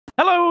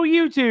Hello,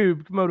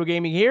 YouTube. Camodo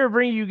Gaming here,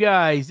 bringing you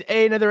guys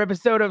another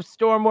episode of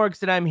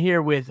Stormworks, and I'm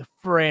here with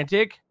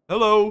Frantic.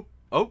 Hello.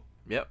 Oh,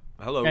 yep.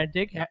 Hello.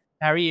 Frantic,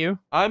 how are you?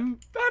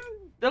 I'm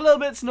a little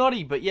bit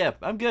snotty, but yeah,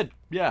 I'm good.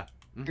 Yeah.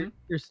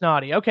 You're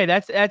snotty. Okay,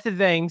 that's the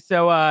thing.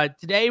 So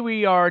today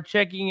we are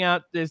checking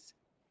out this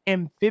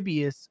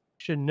amphibious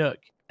Chinook.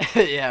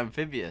 Yeah,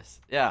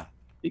 amphibious. Yeah.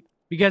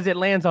 Because it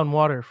lands on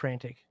water,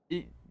 Frantic.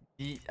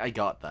 I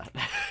got that.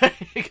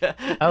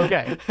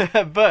 Okay.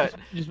 But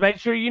just make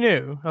sure you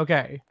knew.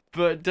 Okay.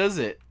 But does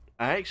it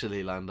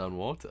actually land on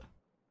water?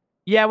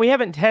 Yeah, we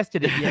haven't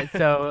tested it yet,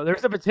 so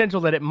there's a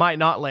potential that it might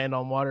not land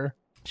on water.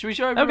 Should we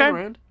show everyone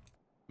around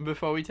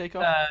before we take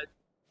off?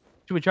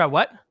 Should we try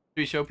what? Should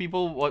we show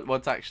people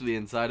what's actually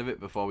inside of it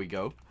before we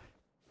go?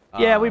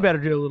 Yeah, we better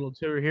do a little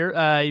tour here.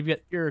 You've got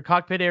your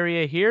cockpit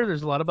area here.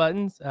 There's a lot of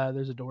buttons.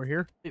 There's a door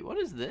here. Wait, what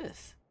is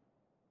this?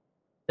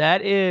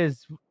 That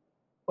is...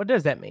 What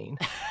does that mean?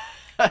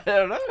 I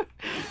don't know.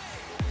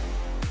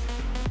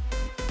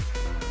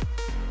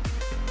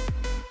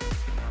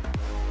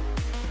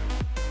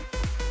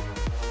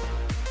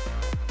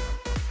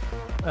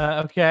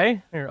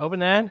 Okay. Here, open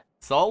that.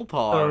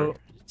 Solpar.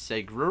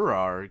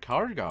 Segrurar.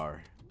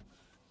 Kargar.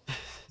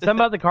 Something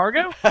about the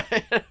cargo?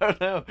 I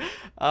don't know.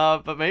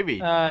 But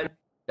maybe.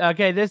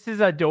 Okay, this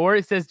is a door.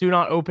 It says do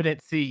not open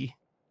at sea.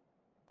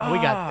 Oh, we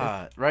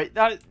got this. Right.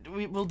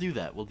 We'll do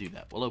that. We'll do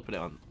that. We'll open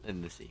it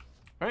in the sea.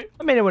 Right?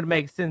 I mean, it would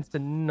make sense to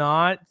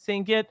not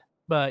sink it,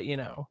 but you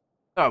know.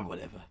 Oh,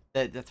 whatever.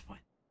 That's fine.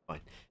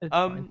 Fine.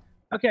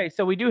 Okay,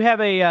 so we do have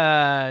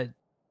a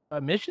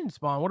mission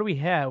spawn. What do we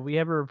have? We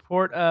have a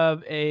report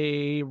of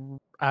a.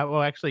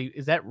 Well, actually,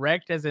 is that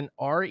wrecked as in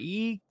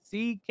RECKED?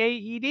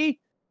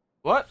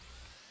 What?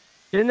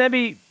 Shouldn't that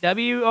be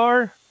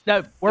WR?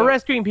 No, we're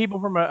rescuing people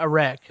from a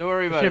wreck. Don't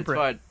worry about it. It's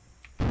fine.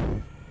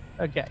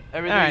 Okay.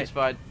 Everything's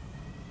fine.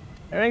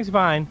 Everything's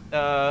fine.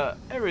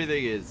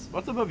 Everything is.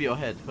 What's above your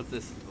head? What's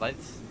this?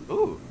 Lights?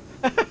 Ooh.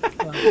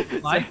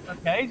 Lights?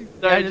 Okay.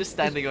 Sorry, just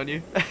standing on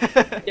you.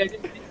 Yeah,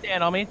 just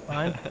stand on me. It's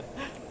fine.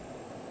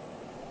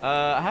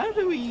 How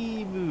do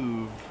we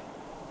move?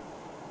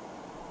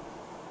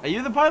 Are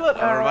you the pilot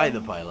or am I the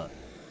pilot?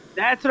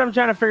 That's what I'm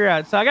trying to figure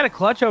out. So I got a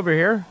clutch over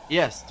here.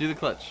 Yes, do the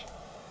clutch.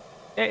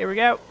 Okay, here we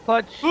go.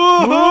 Clutch.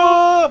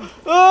 No.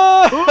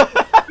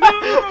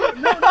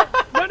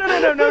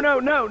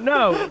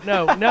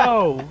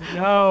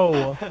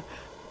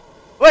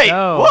 Wait,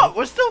 what?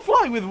 We're still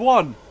flying with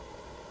one.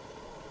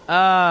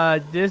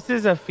 This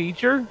is a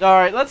feature. All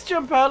right, let's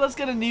jump out. Let's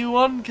get a new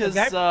one, cause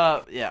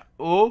yeah.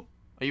 Oh,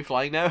 are you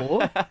flying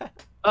now?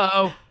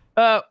 Oh.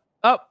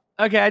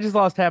 Okay, I just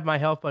lost half my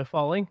health by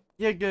falling.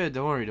 Yeah, good.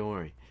 Don't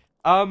worry.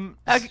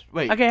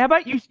 Wait. Okay, how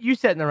about you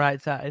sit in the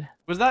right side?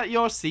 Was that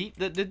your seat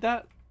that did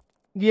that?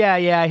 Yeah,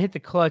 I hit the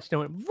clutch and it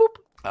went whoop.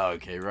 Oh,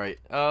 okay, right.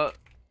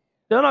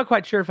 Still not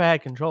quite sure if I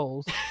had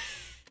controls.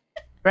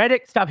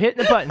 Frantic, stop hitting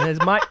the button.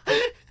 It's my.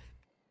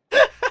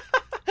 I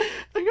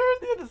go on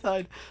the other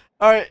side.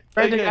 All right,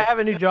 Frantic, I have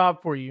a new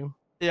job for you.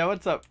 Yeah,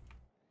 what's up?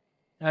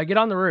 Get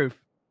on the roof.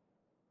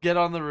 Get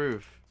on the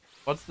roof.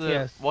 What's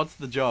the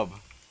job?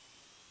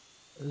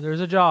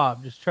 There's a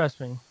job. Just trust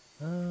me.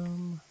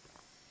 All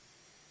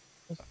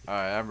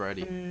right, I'm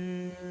ready.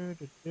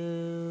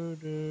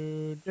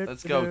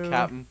 Let's go,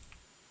 Captain.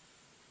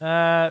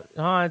 Hold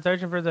on,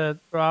 searching for the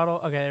throttle.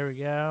 Okay, there we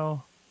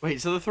go. Wait,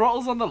 so the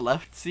throttle's on the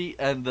left seat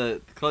and the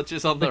clutch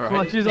is on the right? The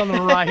clutch is on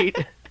the right.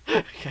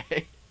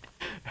 Okay.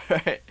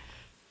 Alright.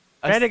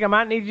 Frantic, I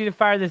might need you to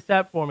fire this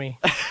up for me.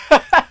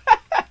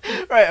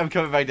 Right, I'm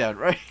coming back down.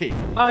 Right.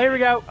 Oh, here we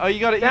go. Oh,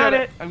 you got it. You got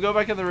it. I'm going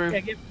back on the roof.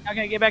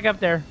 Okay, get back up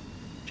there.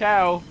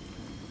 Ciao.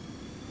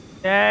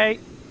 Okay.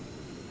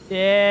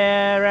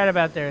 Yeah, right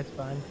about there. It's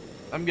fine.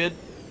 I'm good.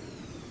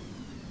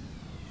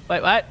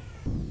 Wait, what?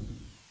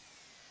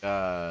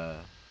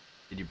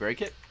 Did you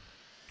break it?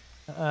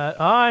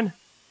 On.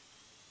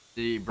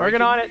 Did you break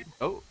Working on it.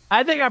 Oh.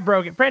 I think I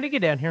broke it. Frantic,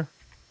 get down here.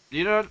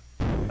 You know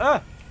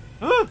Oh?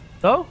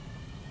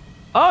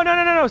 Oh,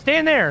 no. Stay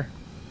in there.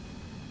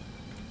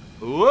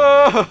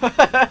 Whoa!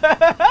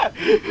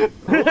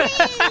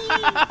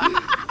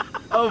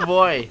 Oh,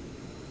 boy.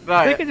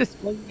 Right. I think I just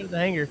flung it to the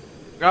hangar.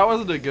 That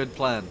wasn't a good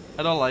plan.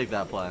 I don't like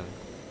that plan.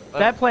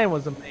 That plan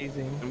was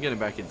amazing. I'm getting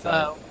back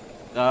inside.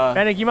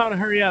 Frantic, you might want to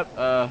hurry up.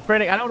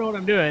 Frantic, I don't know what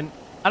I'm doing.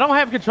 I don't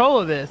have control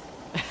of this.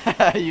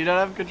 You don't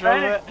have control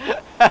of it?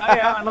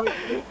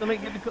 Let me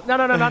get the... No,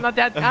 not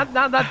that.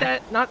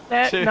 Not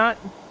that.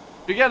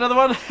 We get another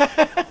one?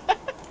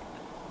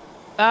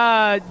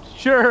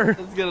 Sure.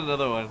 Let's get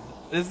another one.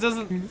 This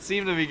doesn't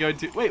seem to be going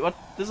to... Wait, what?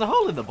 There's a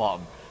hole in the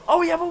bottom. Oh,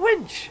 we have a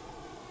winch.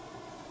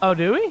 Oh,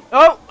 do we?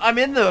 Oh, I'm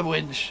in the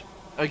winch.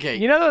 Okay.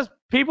 You know those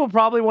people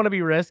probably want to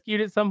be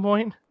rescued at some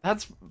point?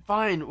 That's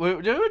fine.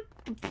 We're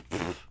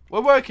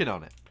working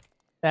on it.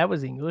 That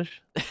was English.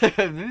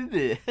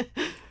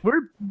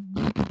 We're...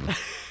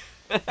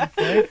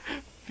 Okay.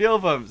 Fuel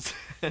pumps.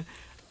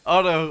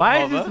 Auto.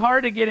 Why is this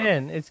hard to get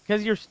in? It's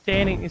because you're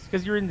standing. It's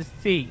because you're in the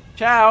seat.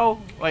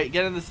 Ciao. Wait,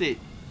 get in the seat.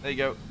 There you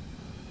go.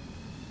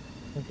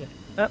 Okay.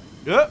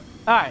 Yep.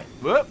 All right.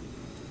 Whoop.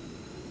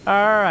 All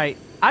right.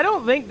 I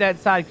don't think that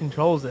side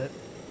controls it.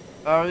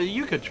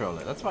 You control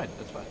it. That's fine.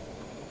 That's fine.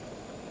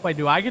 Wait,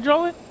 do I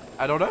control it?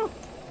 I don't know.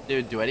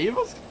 Do any of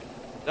us?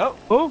 No.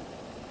 Oh.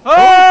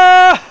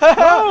 Oh!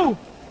 Oh!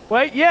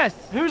 Wait, yes.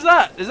 Who's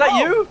that? Is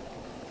that you?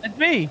 That's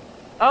me.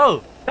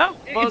 Oh. No,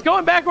 Well, it's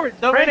going backwards.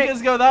 Don't make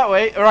us go that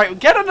way. All right,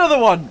 get another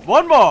one.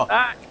 One more.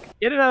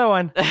 Get another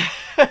one.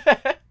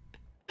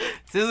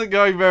 This isn't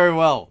going very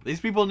well. These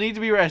people need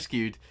to be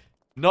rescued,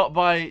 not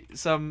by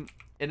some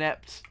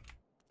inept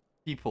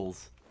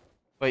peoples.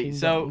 Wait,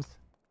 so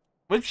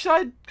which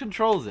side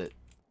controls it?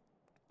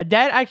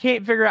 That I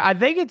can't figure out. I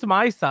think it's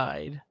my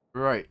side.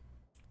 Right.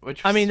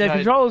 Which I mean, the side?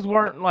 controls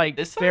weren't like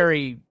This side?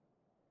 very.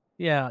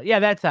 Yeah,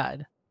 that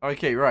side.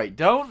 Okay, right.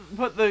 Don't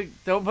put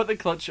the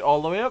clutch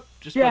all the way up.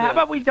 Just Yeah, put how it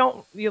about we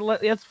don't?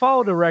 Let's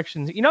follow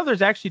directions. You know,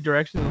 there's actually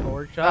directions in the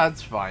workshop.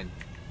 That's fine.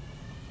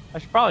 I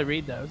should probably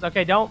read those.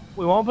 Okay,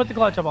 we won't put the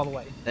clutch up all the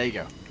way. There you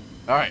go.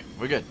 All right,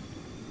 we're good.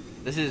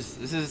 This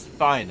is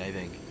fine, I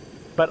think.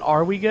 But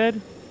are we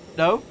good?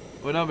 No,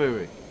 we're not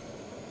moving.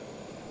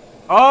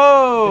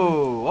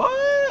 Oh,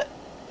 what?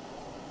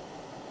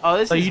 Oh,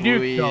 this is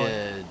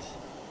weird.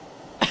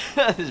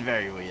 This is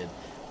very weird.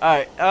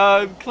 All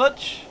right,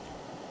 clutch.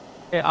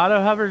 Okay,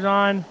 auto hover's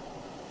on.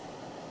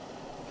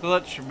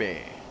 Clutch me.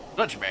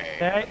 Clutch me.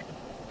 Okay.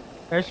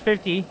 There's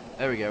 50.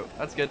 There we go.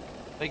 That's good.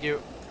 Thank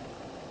you.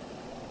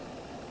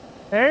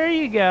 There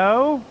you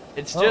go.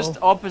 It's just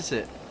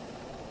opposite.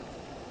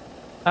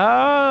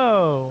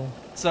 Oh.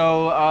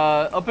 So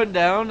up and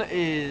down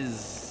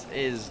is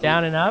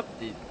down and up?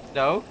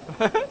 No.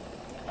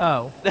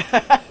 Oh.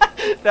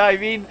 No, I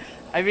mean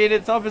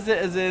it's opposite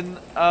as in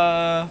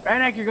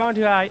Ranak, you're going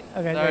too high.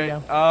 Okay, sorry. there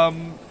you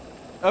go.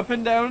 Up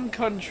and down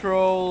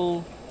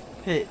control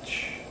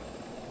pitch.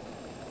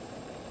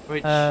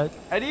 Which I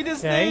need to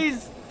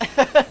sneeze.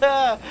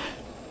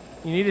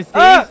 You need to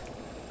sneeze?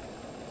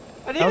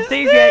 I need Don't to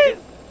sneeze sneeze yet.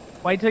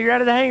 Wait till you're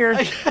out of the hangar.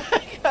 I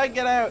can't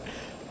get out.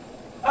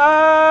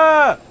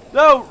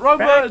 No, wrong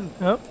button.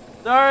 Oh.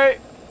 Sorry.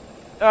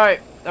 Alright,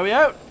 are we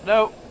out?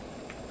 No.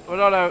 We're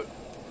not out.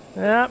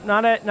 Nope,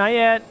 not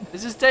yet.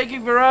 This is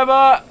taking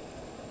forever.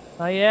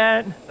 Not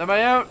yet. Am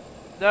I out?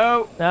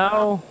 No.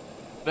 No.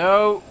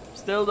 No.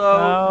 Still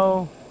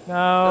no. No.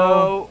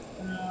 No.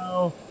 No.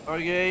 No.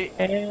 Okay.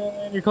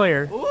 And you're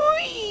clear.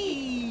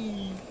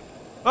 Whee!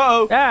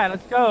 Uh-oh. Yeah,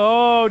 let's go.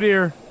 Oh,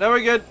 dear. Now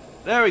we're good.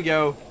 There we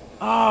go.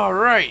 All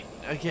right.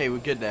 Okay, we're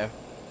good now.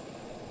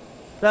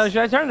 So,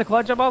 should I turn the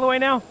clutch up all the way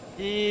now?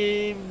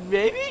 Maybe?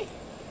 Okay,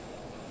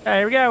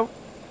 here we go.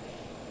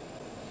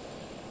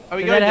 Are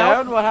we Does going that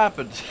help? down? What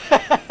happened?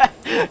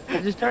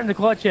 I just turned the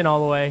clutch in all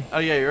the way.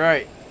 Okay,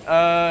 right.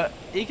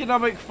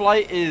 Economic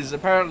flight is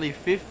apparently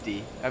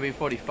 50. I mean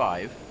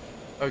 45.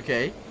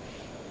 Okay.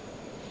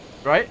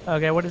 Right?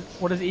 Okay,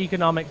 what does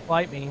economic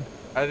flight mean?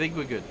 I think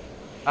we're good.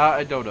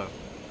 I don't know.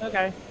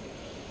 Okay.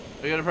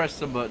 We're gonna press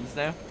some buttons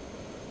now.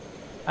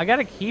 I got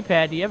a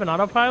keypad. Do you have an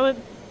autopilot?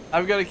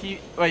 I've got a key.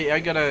 Wait,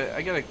 I got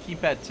a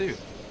keypad too.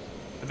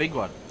 A big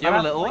one. Do you have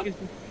a little one?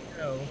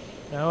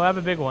 No, I have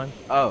a big one.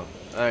 Oh,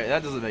 alright,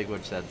 that doesn't make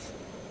much sense.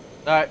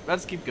 Alright,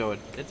 let's keep going.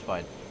 It's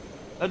fine.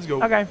 Let's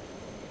go. Okay.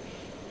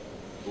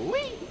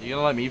 Whee! You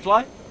gonna let me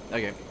fly?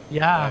 Okay.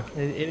 Yeah, it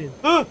is.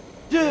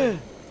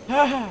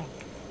 Yeah.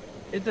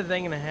 It's a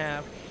thing and a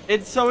half.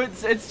 It's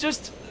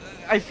just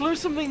I flew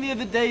something the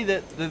other day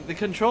that the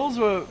controls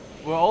were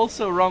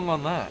also wrong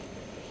on that.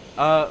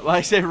 Well,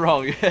 I say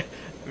wrong.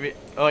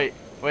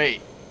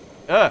 wait.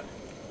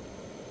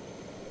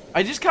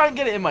 I just can't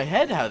get it in my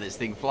head how this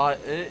thing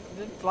it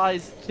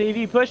flies. See, if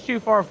you push too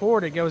far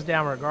forward, it goes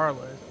down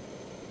regardless.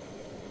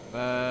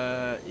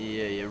 Yeah,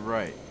 you're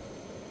right.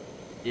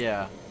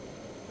 Yeah.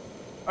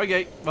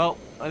 Okay, well,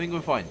 I think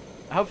we're fine.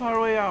 How far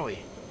away are we?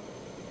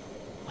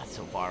 Not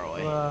so far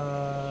away.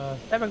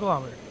 7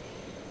 kilometers.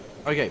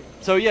 Okay,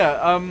 so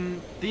yeah,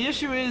 the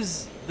issue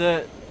is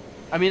that,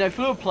 I mean, I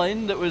flew a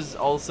plane that was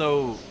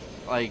also,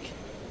 like,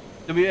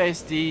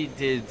 WASD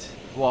did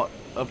what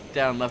up,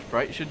 down, left,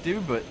 right should do,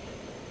 but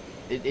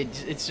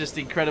it's just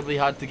incredibly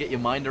hard to get your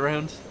mind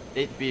around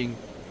it being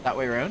that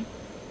way around.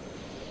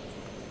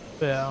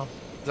 Yeah.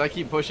 Because I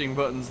keep pushing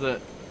buttons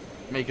that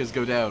make us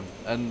go down,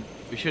 and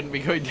we shouldn't be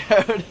going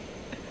down.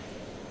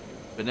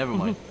 But never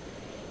mind.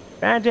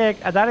 Magic,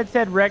 I thought it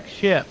said wrecked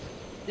ship.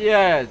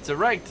 Yeah, it's a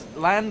wrecked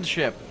land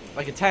ship,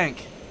 like a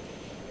tank.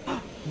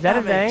 Is that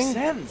a makes thing?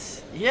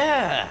 sense.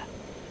 Yeah.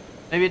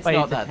 Maybe it's Wait,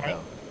 not it's a that tank?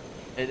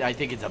 though. I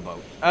think it's a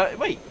boat.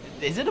 Wait,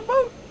 is it a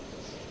boat?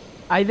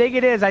 I think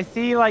it is. I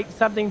see like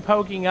something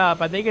poking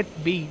up. I think it's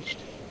beached.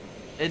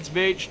 It's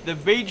beached. The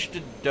beached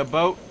the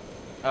boat.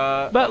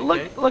 But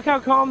okay. look how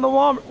calm the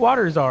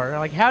waters are.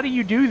 Like, how do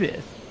you do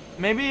this?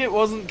 Maybe it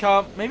wasn't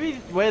calm. Maybe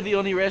we're the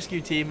only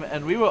rescue team,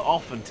 and we were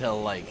off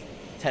until like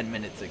 10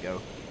 minutes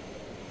ago.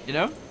 You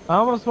know? I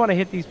almost want to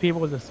hit these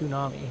people with a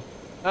tsunami.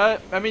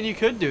 I mean, you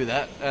could do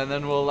that, and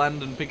then we'll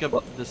land and pick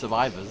up the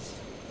survivors.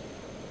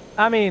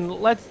 I mean,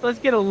 let's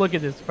get a look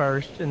at this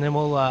first, and then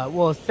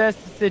we'll assess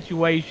the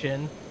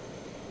situation,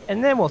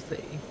 and then we'll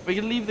see. We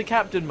can leave the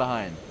captain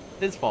behind.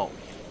 His fault.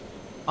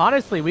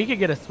 Honestly, we could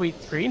get a sweet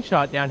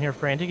screenshot down here,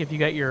 Frantic, if you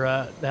got your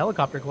the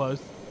helicopter close.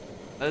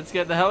 Let's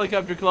get the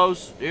helicopter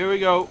close. Here we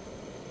go.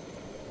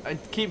 I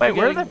keep Wait, forgetting.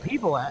 where are the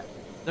people at?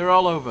 They're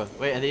all over.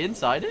 Wait, are they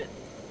inside it?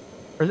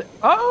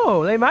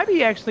 Oh, they might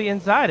be actually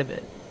inside of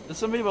it. There's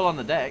some people on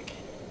the deck.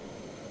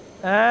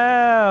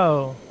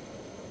 Oh.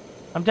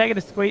 I'm taking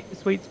a sweet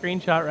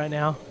screenshot right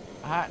now.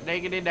 Hot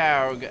diggity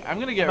dog. I'm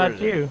gonna get rid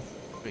of you? Here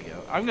we go.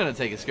 I'm gonna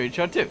take a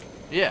screenshot too.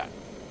 Yeah.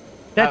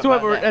 That's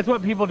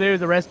what people do.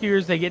 The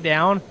rescuers, they get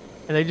down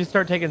and they just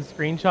start taking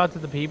screenshots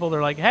of the people.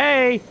 They're like,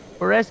 "Hey,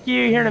 we'll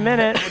rescue you here in a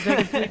minute. We're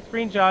taking sweet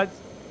screenshots."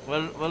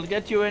 We'll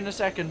get you in a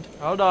second.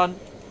 Hold on.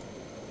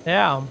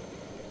 Yeah.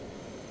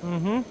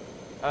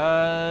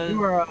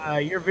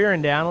 You're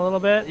veering down a little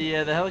bit.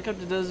 Yeah, the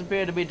helicopter does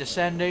appear to be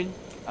descending,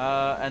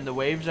 and the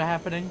waves are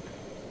happening.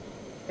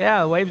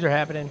 Yeah, the waves are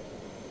happening.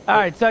 All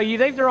right, so you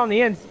think they're on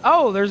the ends?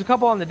 Oh, there's a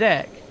couple on the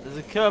deck. There's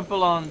a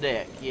couple on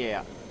deck.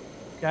 Yeah.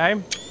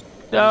 Okay.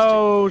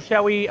 So,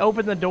 shall we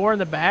open the door in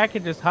the back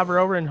and just hover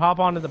over and hop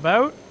onto the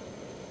boat?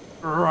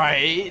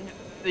 Right.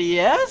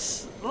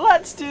 Yes.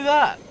 Let's do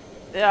that.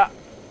 Yeah.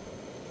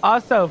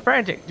 Also,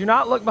 Frantic, do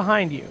not look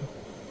behind you.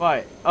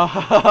 Right.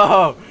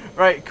 Oh,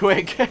 right.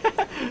 Quick.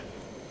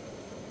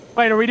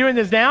 Wait, are we doing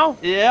this now?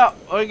 Yeah,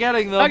 we're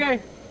getting them. Okay.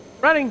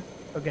 Running.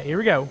 Okay, here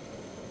we go.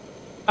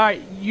 All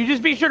right, you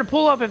just be sure to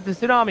pull up if the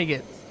tsunami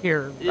gets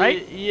here,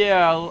 right?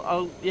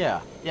 Yeah,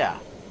 yeah.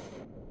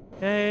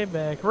 Okay,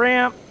 back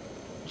ramp.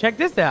 Check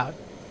this out.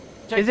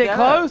 Is it that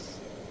close?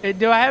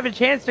 Do I have a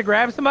chance to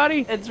grab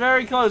somebody? It's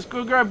very close.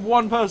 Go grab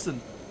one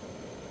person.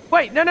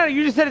 Wait, no,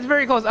 you just said it's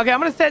very close. Okay, I'm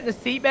gonna set in the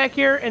seat back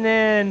here, and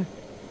then...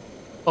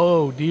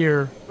 Oh,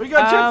 dear. We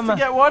got a chance to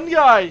get one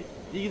guy.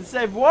 You can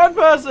save one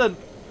person.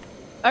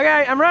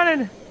 Okay, I'm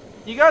running.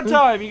 You got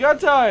time. You got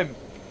time.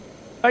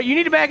 All right, you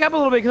need to back up a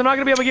little bit, because I'm not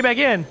gonna be able to get back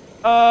in.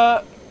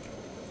 I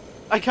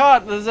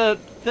can't. There's a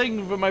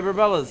thing for my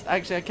propellers.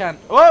 Actually, I can't.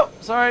 Whoa,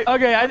 sorry.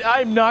 Okay,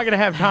 I'm not gonna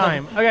have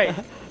time. Okay.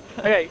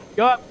 Okay,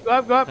 go up.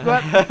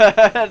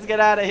 Let's get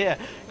out of here.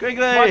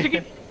 Quickly. Watch it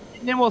get,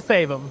 and then we'll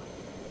save them.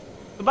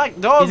 The back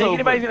door's You think open.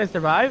 anybody's gonna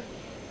survive?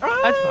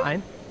 That's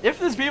fine. If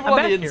there's people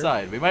on the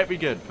inside, we might be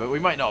good, but we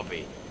might not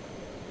be.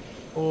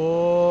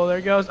 Oh,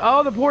 there goes.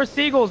 Oh, the poor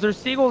seagulls. There's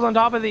seagulls on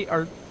top of the,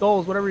 or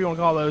gulls, whatever you want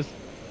to call those,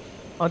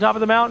 on top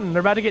of the mountain. They're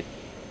about to get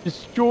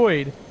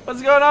destroyed.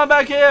 What's going on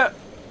back here?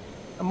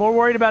 I'm more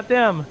worried about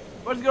them.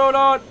 What's going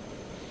on?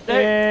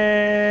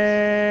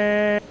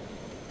 They're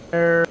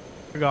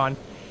gone.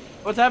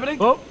 What's happening?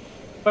 Oh,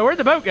 wait, where'd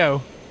the boat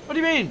go? What do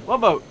you mean?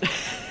 What boat?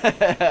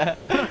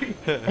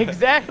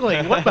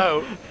 Exactly. What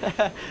boat?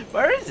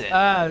 Where is it?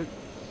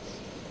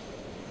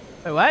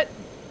 Wait, what?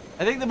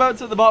 I think the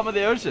boat's at the bottom of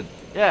the ocean.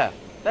 Yeah,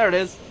 there it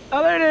is.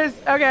 Oh, there it is.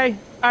 Okay.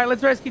 All right,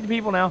 let's rescue the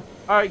people now.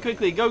 All right,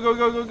 quickly.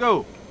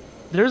 Go.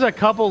 There's a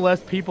couple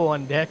less people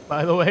on deck,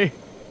 by the way.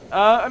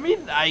 I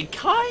mean, I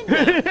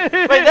kinda.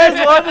 Wait, there's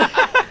one.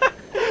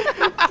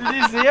 Did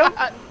you see him?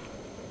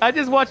 I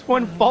just watched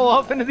one fall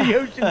off into the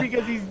ocean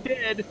because he's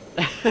dead.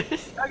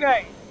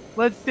 Okay,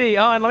 let's see.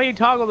 Oh, and let me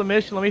toggle the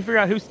mission. Let me figure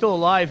out who's still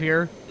alive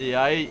here.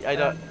 Yeah, I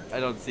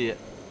don't see it.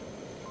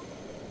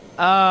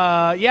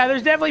 Yeah,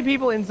 there's definitely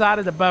people inside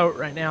of the boat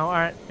right now. All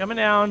right, coming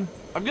down.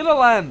 I'm gonna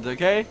land,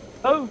 okay?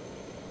 Oh,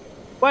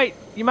 wait.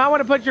 You might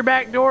want to put your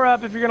back door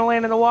up if you're gonna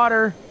land in the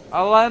water.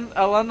 I'll land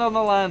on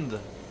the land.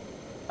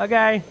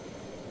 Okay.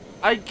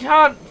 I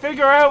can't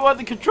figure out what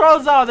the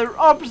controls are. They're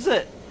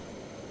opposite.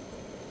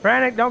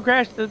 Frantic, don't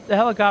crash the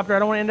helicopter. I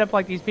don't want to end up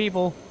like these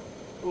people.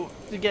 Ooh,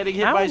 you're getting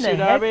hit How by in the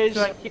heck tsunamis.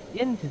 do I get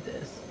into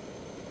this?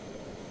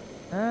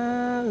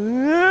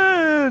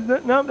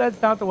 Nope, that's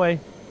not the way.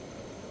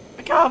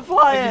 I can't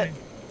fly it.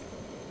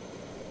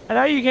 I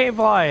know you can't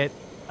fly it.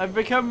 I've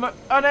become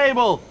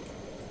unable.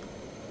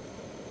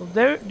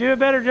 Well, do a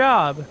better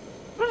job.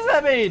 What does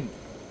that mean?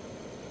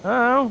 I don't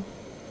know.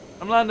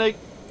 I'm landing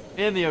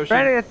in the ocean.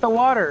 Frantic, it's the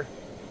water.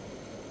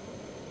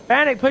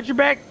 Frantic, put your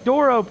back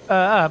door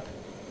up.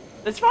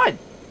 It's fine.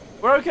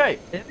 We're okay.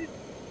 Is it?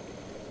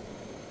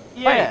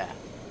 Yeah. Wait.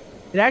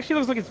 It actually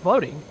looks like it's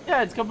floating.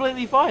 Yeah, it's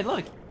completely fine.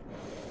 Look.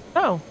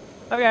 Oh,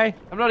 okay.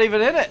 I'm not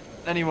even in it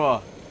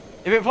anymore.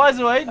 If it flies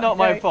away, not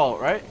my fault,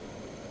 right?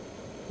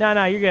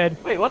 No, you're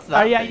good. Wait, what's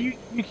that? Oh, yeah, thing?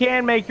 you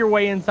can make your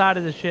way inside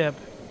of the ship.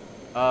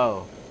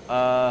 Oh.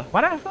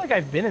 Why do I feel like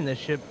I've been in this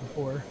ship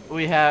before?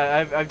 We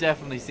have. I've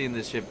definitely seen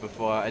this ship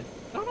before. I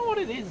don't know what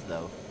it is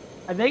though.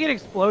 I think it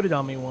exploded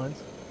on me once.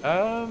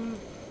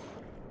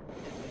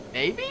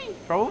 Maybe?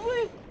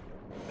 Probably?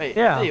 Wait,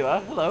 yeah. There you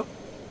are. Hello.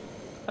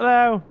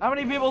 Hello. How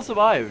many people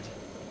survived?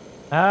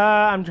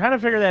 I'm trying to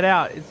figure that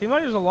out. It seems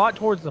like there's a lot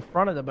towards the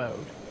front of the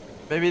boat.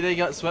 Maybe they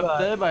got swept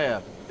there by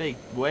a big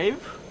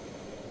wave?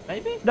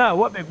 Maybe? No,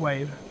 what big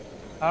wave?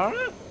 I don't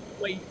know.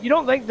 Wait, you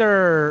don't think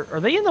are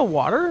they in the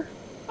water?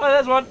 Oh,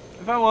 there's one.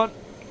 I found one.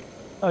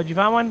 Oh, did you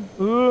find one?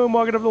 Ooh, I'm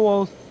walking up the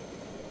walls.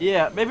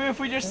 Yeah, maybe if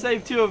we just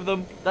save 2 of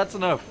them, that's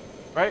enough,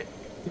 right?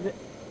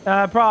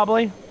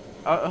 Probably.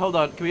 Hold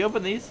on. Can we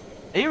open these?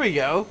 Here we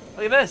go.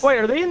 Look at this. Wait,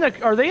 are they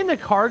in the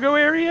cargo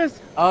areas?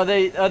 Oh,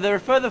 they're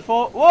further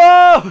forward.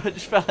 Whoa! I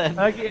just fell in.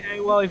 Okay,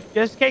 well,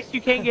 just in case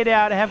you can't get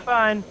out, have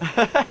fun.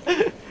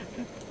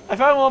 I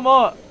found one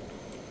more.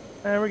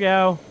 There we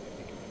go.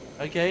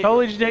 Okay.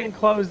 Totally just didn't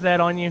close that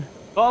on you.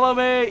 Follow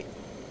me.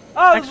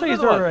 Oh, actually,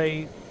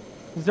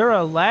 is there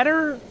a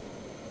ladder?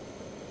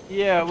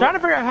 Yeah. I'm trying to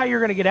figure out how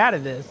you're gonna get out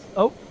of this.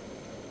 Oh.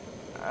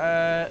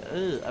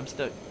 I'm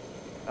stuck.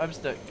 I'm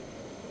stuck.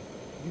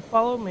 You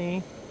follow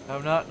me. No,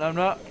 I'm not. No, I'm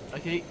not.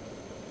 Okay.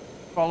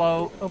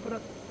 Follow. Open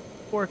up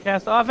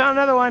forecast. Oh, I found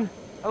another one.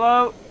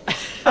 Hello.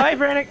 Hi,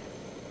 Frantic.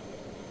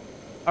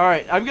 All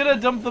right, I'm gonna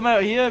dump them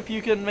out here if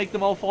you can make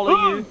them all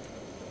follow you.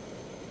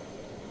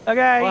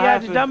 Okay, What yeah,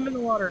 happened? just dump them in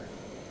the water.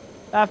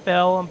 I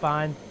fell. I'm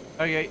fine.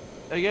 Okay.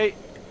 Okay.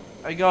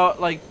 I got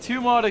like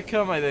 2 more to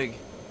come, I think.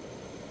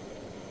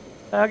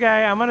 Okay,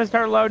 I'm gonna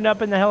start loading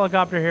up in the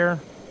helicopter here.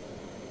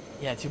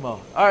 Yeah, 2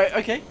 more. All right.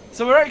 Okay.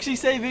 So we're actually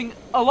saving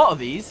a lot of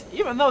these,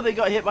 even though they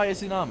got hit by a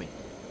tsunami.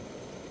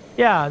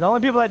 Yeah, the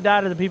only people that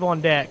died are the people on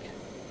deck.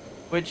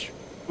 Which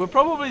were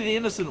probably the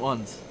innocent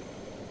ones.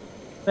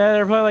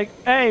 They're probably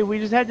like, hey, we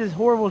just had this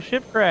horrible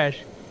ship crash.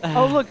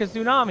 Oh, look, a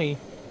tsunami.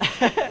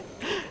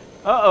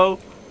 Uh-oh.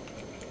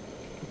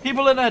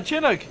 People in a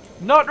Chinook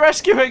not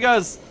rescuing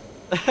us.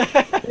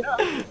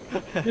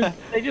 Yeah.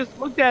 They just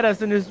looked at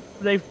us and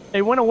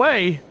they went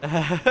away.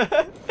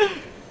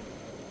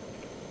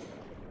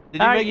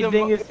 Did you make you them?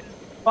 dingus,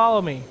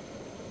 follow me.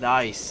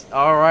 Nice.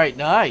 All right.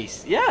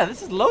 Nice. Yeah,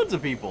 this is loads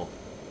of people.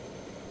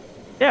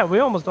 Yeah, we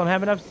almost don't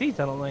have enough seats,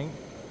 I don't think.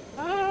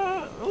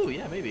 Oh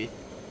yeah, maybe.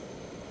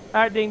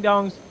 All right, ding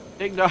dongs.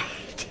 Ding dong,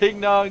 ding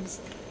dongs.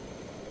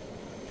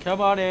 Come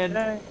on in.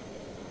 Okay.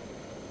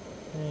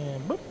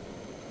 And boop.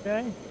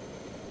 Okay.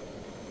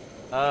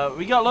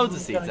 We got loads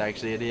of seats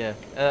actually in here.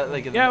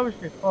 Like in Yeah, we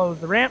should close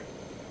the ramp.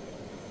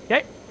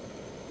 Okay.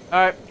 All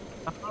right.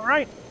 All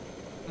right.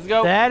 Let's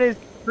go. That is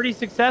pretty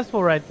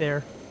successful right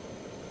there.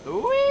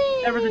 Whee!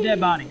 Except for the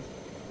dead bodies.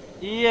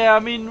 Yeah, I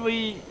mean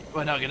we're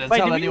not gonna Wait,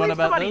 tell did we anyone leave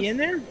about somebody this. in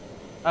there?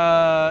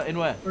 In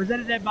where? Or is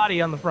that a dead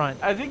body on the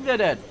front? I think they're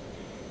dead.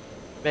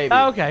 Maybe.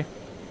 Oh, okay.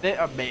 They,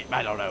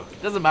 I don't know.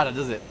 Doesn't matter,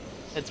 does it?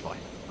 It's fine.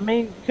 I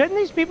mean, couldn't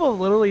these people have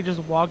literally just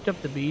walked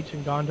up the beach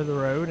and gone to the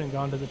road and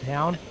gone to the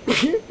town?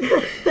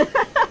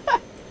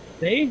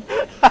 See?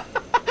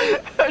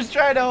 I was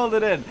trying to hold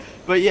it in,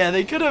 but yeah,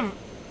 they could have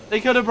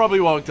probably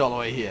walked all the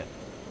way here.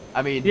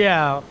 I mean,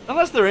 Yeah.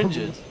 unless they're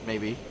injured,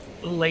 maybe.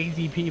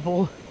 Lazy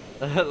people.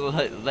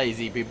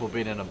 Lazy people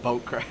being in a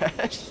boat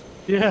crash.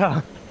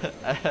 Yeah.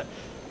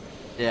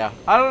 Yeah,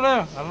 I don't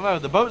know. I don't know.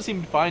 The boat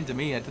seemed fine to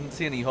me. I didn't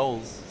see any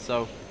holes,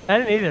 so I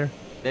didn't either.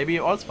 maybe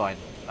it was fine.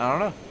 I don't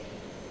know.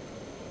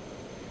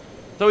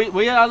 So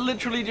we are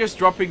literally just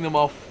dropping them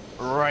off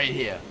right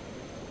here.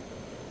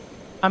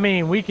 I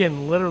mean, we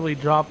can literally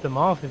drop them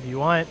off if you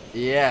want.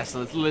 Yes,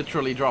 let's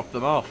literally drop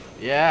them off.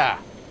 Yeah.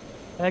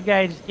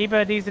 Okay, just keep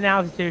a decent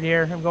altitude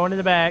here. I'm going to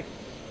the back.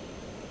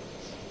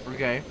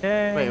 Okay.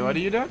 Okay. Wait, what are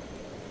you doing?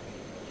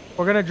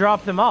 We're going to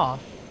drop them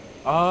off.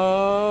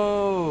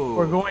 Oh.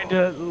 We're going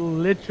to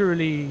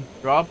literally...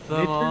 drop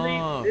them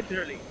off.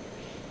 Literally.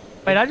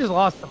 Wait, I just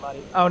lost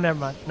somebody. Oh, never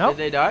mind. Nope.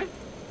 Did they die?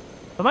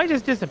 Somebody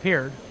just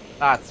disappeared.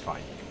 That's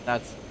fine.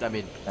 That's, I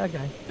mean,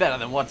 Okay. better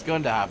than what's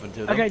going to happen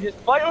to them. Okay, just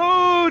fly.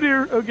 Oh,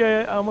 dear.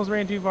 Okay, I almost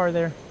ran too far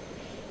there.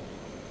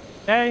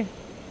 Okay.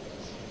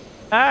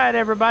 All right,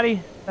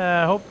 everybody.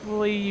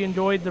 Hopefully you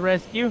enjoyed the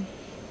rescue.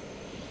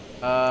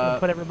 I'll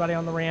put everybody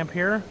on the ramp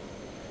here.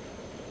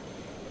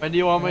 When do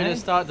you want me to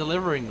start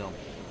delivering them?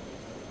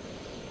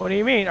 What do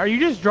you mean? Are you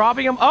just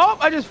dropping them? Oh,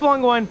 I just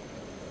flung one.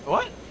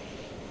 What?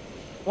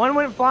 One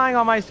went flying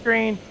on my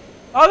screen.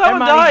 Oh, that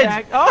one died.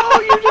 Back.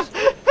 Oh, you just...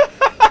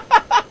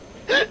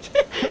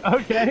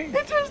 Okay.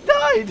 It just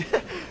died.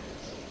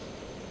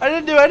 I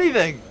didn't do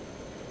anything.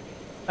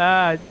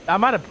 I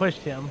might have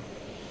pushed him.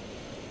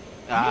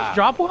 Did you just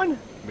drop one?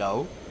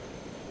 No.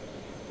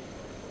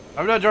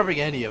 I'm not dropping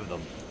any of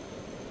them.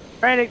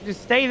 Frantic,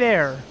 just stay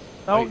there.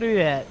 Don't do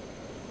that.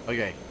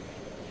 Okay.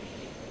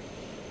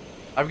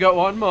 I've got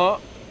one more.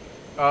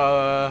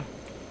 I'm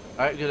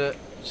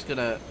just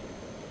gonna.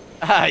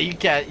 Ah, you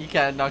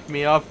can't knock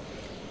me off.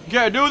 You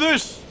can't do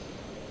this.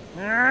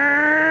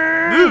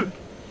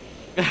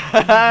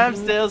 I'm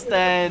still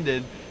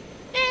standing.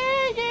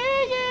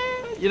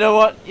 You know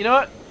what? You know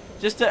what?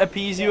 Just to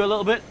appease you a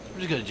little bit, I'm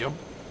just gonna jump.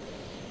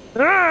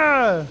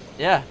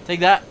 Yeah, take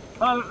that.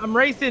 I'm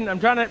racing. I'm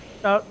trying to.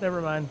 Oh, never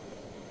mind.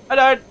 I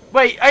died.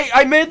 Wait,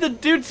 I made the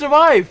dude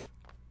survive.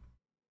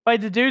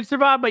 Wait, the dude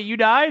survived, but you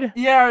died?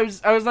 Yeah,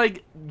 I was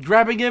like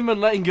grabbing him and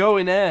letting go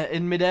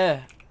in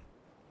midair.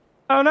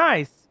 Oh,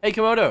 nice. Hey,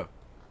 Camodo.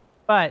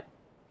 What?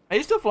 Are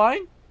you still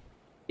flying?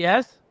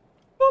 Yes.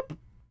 Boop.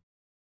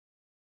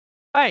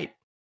 Wait.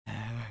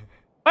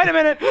 Wait a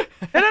minute.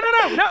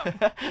 No.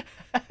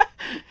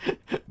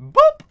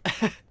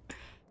 Boop.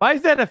 Why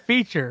is that a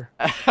feature?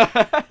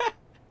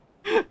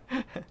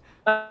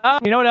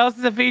 You know what else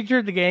is a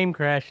feature? The game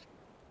crashed.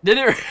 Did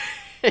it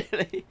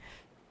really?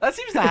 That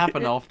seems to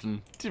happen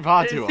often.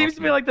 Far too It seems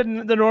to be like the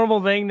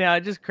normal thing now.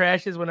 It just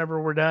crashes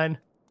whenever we're done.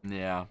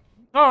 Yeah.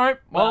 All right.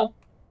 Well,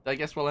 I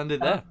guess we'll end it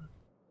there.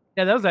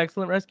 Yeah, that was an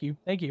excellent rescue.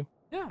 Thank you.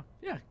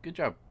 Yeah. Good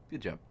job.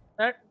 Good job.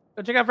 All right.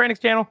 Go check out Frantic's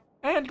channel.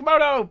 And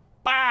Camodo.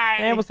 Bye.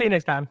 And we'll see you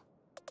next time.